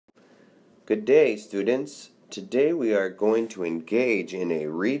Good day, students. Today we are going to engage in a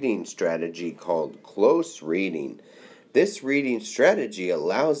reading strategy called close reading. This reading strategy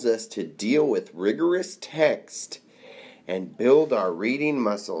allows us to deal with rigorous text and build our reading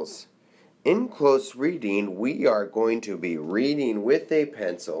muscles. In close reading, we are going to be reading with a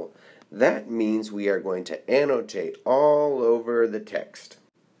pencil. That means we are going to annotate all over the text.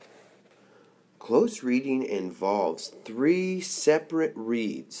 Close reading involves 3 separate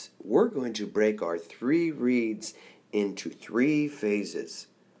reads. We're going to break our 3 reads into 3 phases.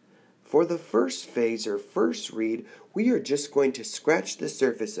 For the first phase or first read, we are just going to scratch the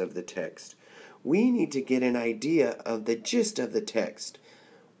surface of the text. We need to get an idea of the gist of the text.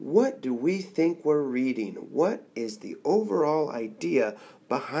 What do we think we're reading? What is the overall idea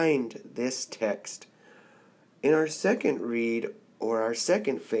behind this text? In our second read, or our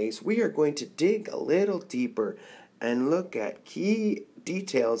second phase, we are going to dig a little deeper and look at key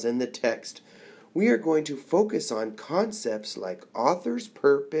details in the text. We are going to focus on concepts like author's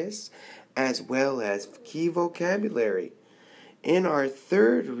purpose as well as key vocabulary. In our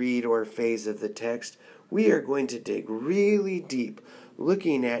third read or phase of the text, we are going to dig really deep,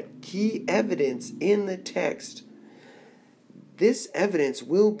 looking at key evidence in the text. This evidence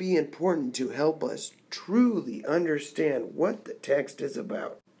will be important to help us truly understand what the text is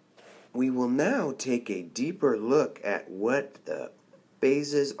about. We will now take a deeper look at what the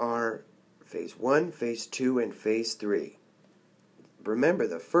phases are, phase 1, phase 2, and phase 3. Remember,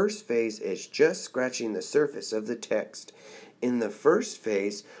 the first phase is just scratching the surface of the text. In the first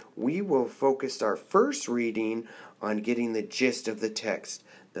phase, we will focus our first reading on getting the gist of the text,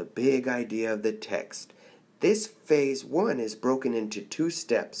 the big idea of the text. This phase 1 is broken into 2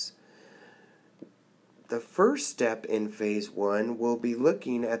 steps. The first step in phase 1 will be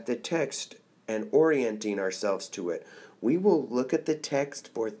looking at the text and orienting ourselves to it. We will look at the text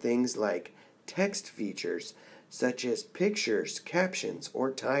for things like text features, such as pictures, captions,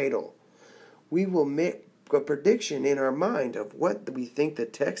 or title. We will make a prediction in our mind of what we think the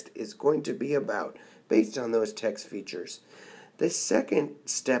text is going to be about based on those text features. The second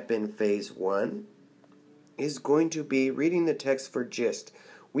step in phase 1 is going to be reading the text for gist.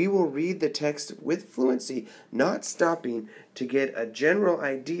 We will read the text with fluency, not stopping to get a general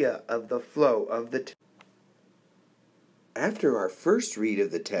idea of the flow of the text. After our first read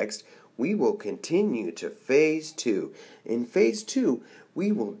of the text, we will continue to phase 2. In phase 2,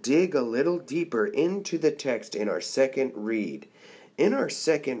 we will dig a little deeper into the text in our second read. In our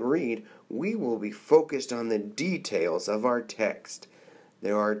second read, we will be focused on the details of our text.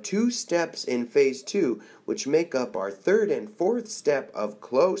 There are 2 steps in phase 2 which make up our third and fourth step of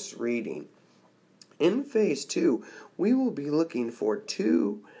close reading. In phase 2, we will be looking for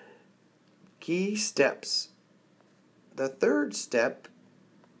 2 key steps. The third step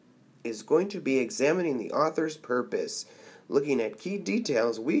is going to be examining the author's purpose. Looking at key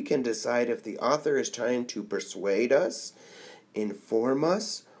details, we can decide if the author is trying to persuade us, inform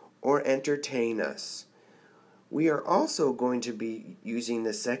us, or entertain us. We are also going to be using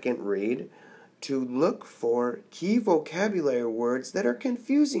the second read to look for key vocabulary words that are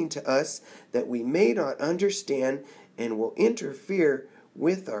confusing to us that we may not understand and will interfere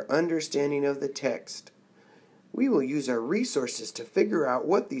with our understanding of the text. We will use our resources to figure out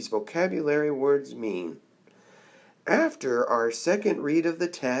what these vocabulary words mean. After our second read of the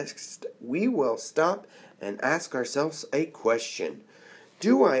text, we will stop and ask ourselves a question.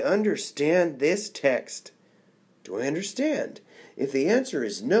 Do I understand this text? Do I understand? If the answer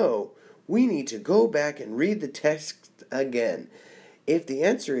is no, we need to go back and read the text again. If the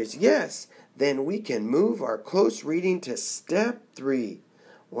answer is yes, then we can move our close reading to step 3,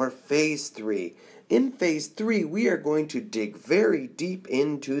 or phase 3. In phase 3, we are going to dig very deep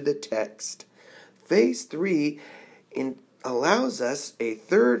into the text. Phase 3 allows us a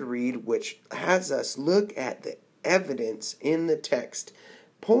third read which has us look at the evidence in the text.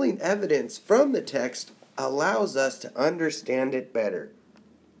 Pulling evidence from the text allows us to understand it better.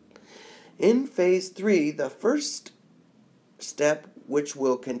 In phase 3, the first step, which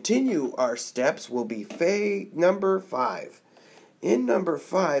will continue our steps, will be phase number 5. In number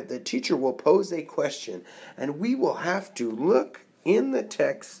 5, the teacher will pose a question, and we will have to look in the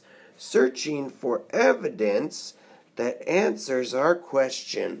text, searching for evidence that answers our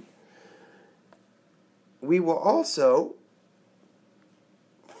question. We will also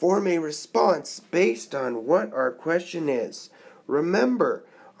form a response based on what our question is. Remember,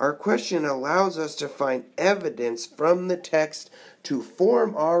 our question allows us to find evidence from the text to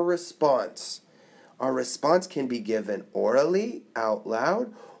form our response. Our response can be given orally, out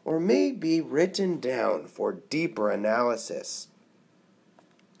loud, or may be written down for deeper analysis.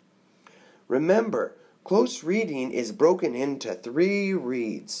 Remember, close reading is broken into 3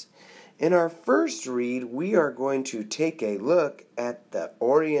 reads. In our first read, we are going to take a look at the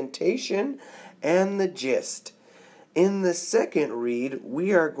orientation and the gist. In the second read,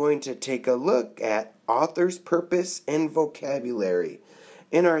 we are going to take a look at author's purpose and vocabulary.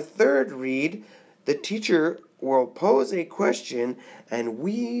 In our third read, the teacher will pose a question and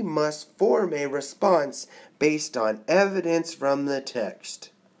we must form a response based on evidence from the text.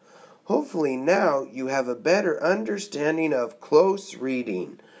 Hopefully now you have a better understanding of close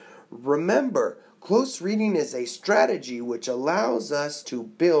reading. Remember, close reading is a strategy which allows us to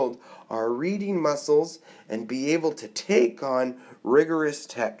build our reading muscles and be able to take on rigorous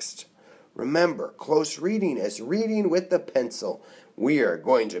text. Remember, close reading is reading with a pencil. We are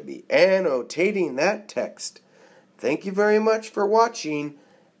going to be annotating that text. Thank you very much for watching,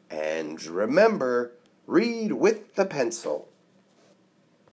 and remember, read with the pencil.